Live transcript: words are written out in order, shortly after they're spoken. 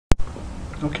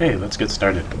Okay, let's get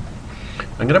started.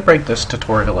 I'm going to break this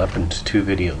tutorial up into two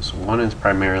videos. One is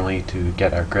primarily to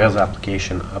get our Grails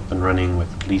application up and running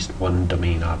with at least one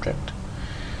domain object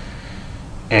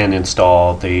and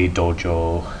install the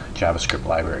Dojo JavaScript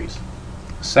libraries.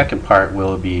 The second part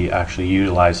will be actually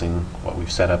utilizing what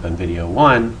we've set up in video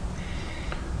one.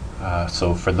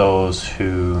 So for those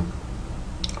who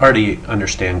already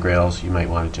understand Grails, you might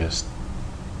want to just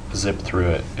zip through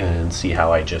it and see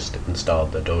how I just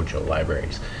installed the Dojo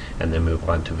libraries and then move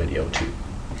on to video 2.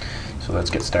 So let's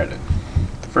get started.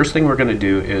 The first thing we're going to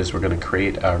do is we're going to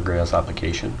create our Grails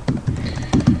application,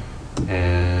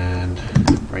 and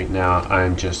right now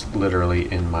I'm just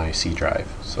literally in my C drive,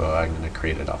 so I'm going to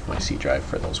create it off my C drive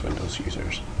for those Windows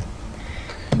users.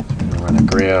 So we're going to run a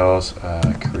Grails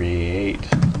create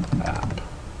app.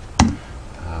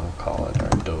 We'll call it our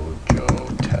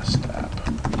Dojo test app.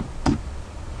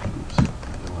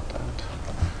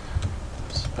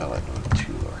 Spell it with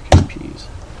 2 lowercase p's.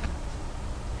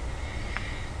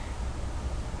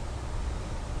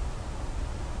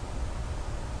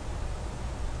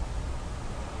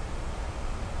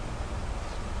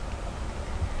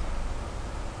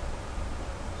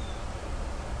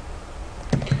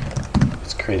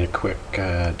 Let's create a quick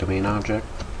domain object.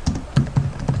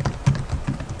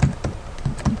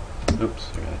 Oops,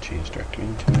 I gotta change directory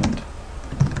into it.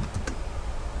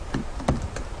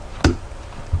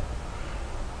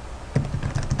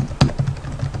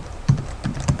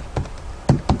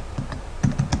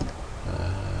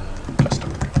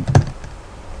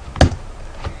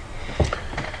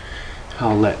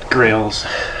 I'll let Grails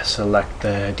select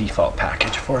the default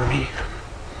package for me.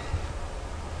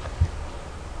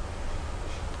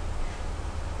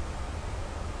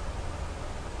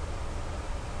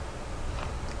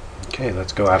 Okay,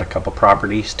 let's go add a couple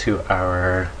properties to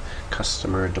our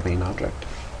customer domain object.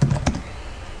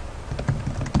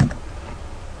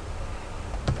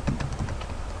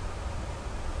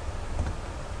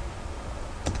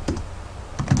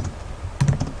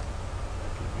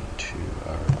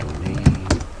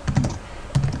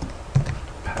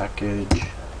 Package,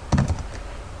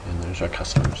 and there's our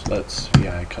customers. Let's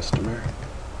VI customer.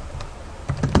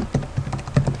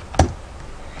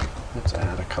 Let's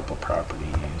add a couple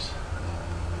properties.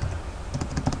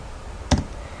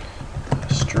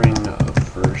 A string of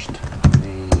first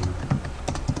name,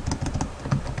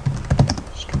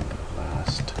 string of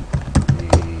last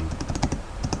name,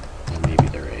 and maybe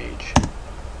their age.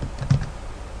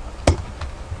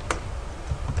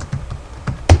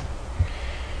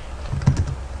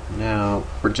 Now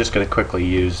we're just going to quickly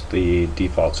use the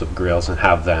defaults of Grails and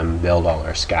have them build all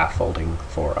our scaffolding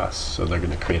for us. So they're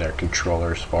going to create our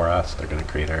controllers for us, they're going to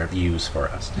create our views for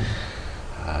us,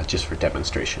 just for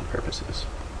demonstration purposes.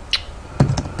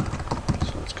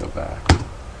 So let's go back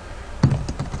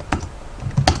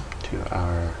to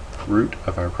our root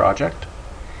of our project.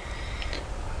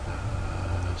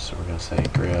 So we're going to say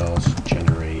Grails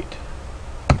generate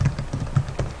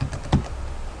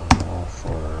all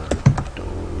for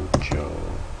Dojo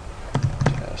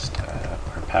test app.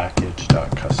 Our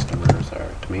package.customers, our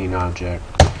domain object.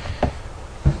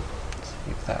 Let's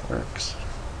see if that works.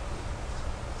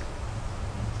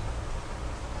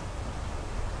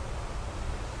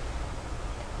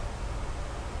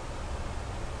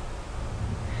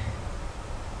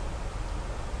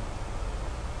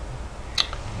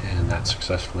 And that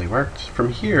successfully worked.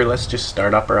 From here, let's just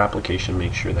start up our application,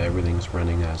 make sure that everything's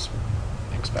running as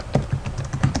expected.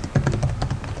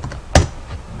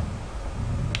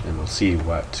 We'll see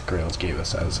what Grails gave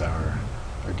us as our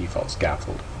default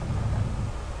scaffold.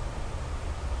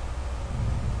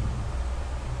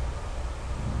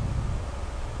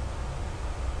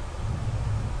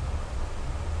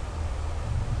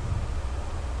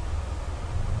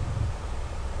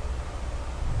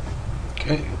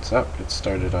 Okay, it's up. It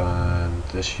started on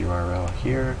this URL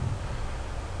here.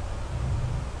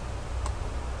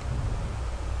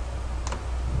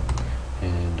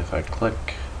 And if I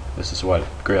click, this is what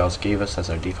Grails gave us as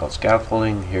our default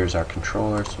scaffolding. Here's our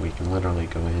controller, so we can literally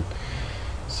go in,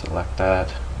 select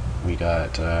that. We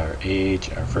got our age,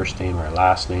 our first name, our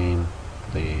last name,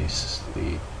 the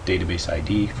database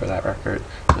ID for that record.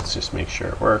 Let's just make sure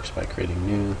it works by creating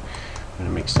new. I'm going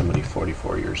to make somebody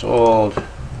 44 years old.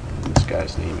 And this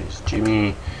guy's name is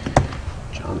Jimmy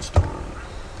Johnstone.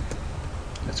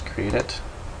 Let's create it.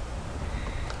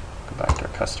 Back to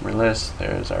our customer list.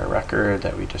 There's our record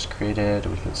that we just created.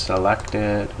 We can select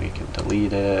it, we can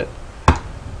delete it.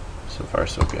 So far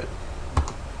so good.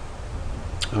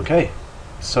 Okay,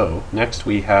 so next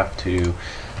we have to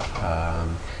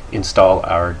install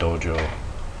our Dojo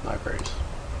libraries.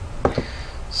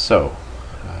 So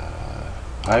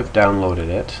I've downloaded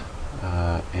it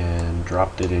and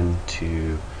dropped it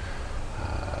into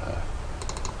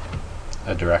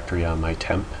a directory on my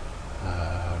temp,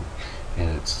 and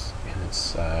it's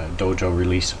Dojo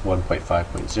release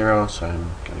 1.5.0, so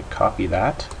I'm going to copy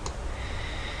that,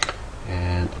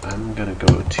 and I'm going to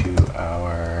go to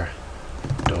our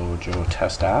Dojo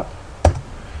test app,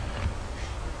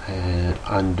 and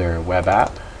under web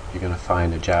app you're going to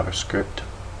find a JavaScript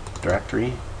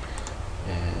directory,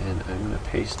 and I'm going to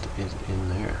paste it in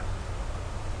there.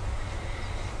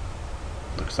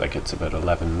 Looks like it's about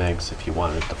 11 megs if you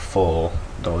wanted the full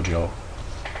Dojo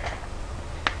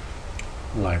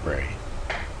library.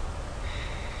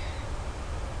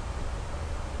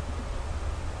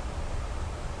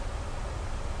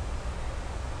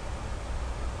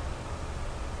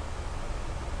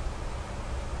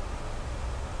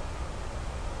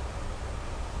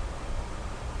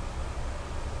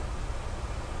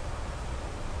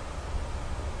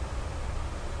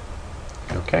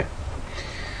 Okay.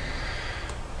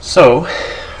 So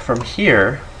from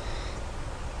here,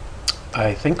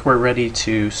 I think we're ready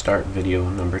to start video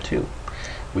number 2.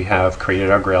 We have created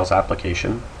our Grails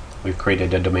application. We've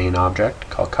created a domain object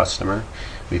called customer.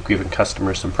 We've given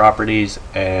customer some properties,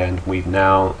 and we've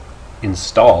now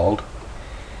installed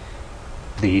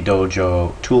the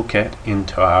Dojo toolkit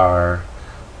into our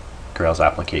Grails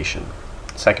application.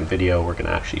 Second video, we're going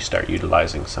to actually start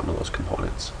utilizing some of those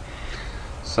components.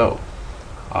 So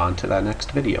on to that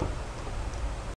next video.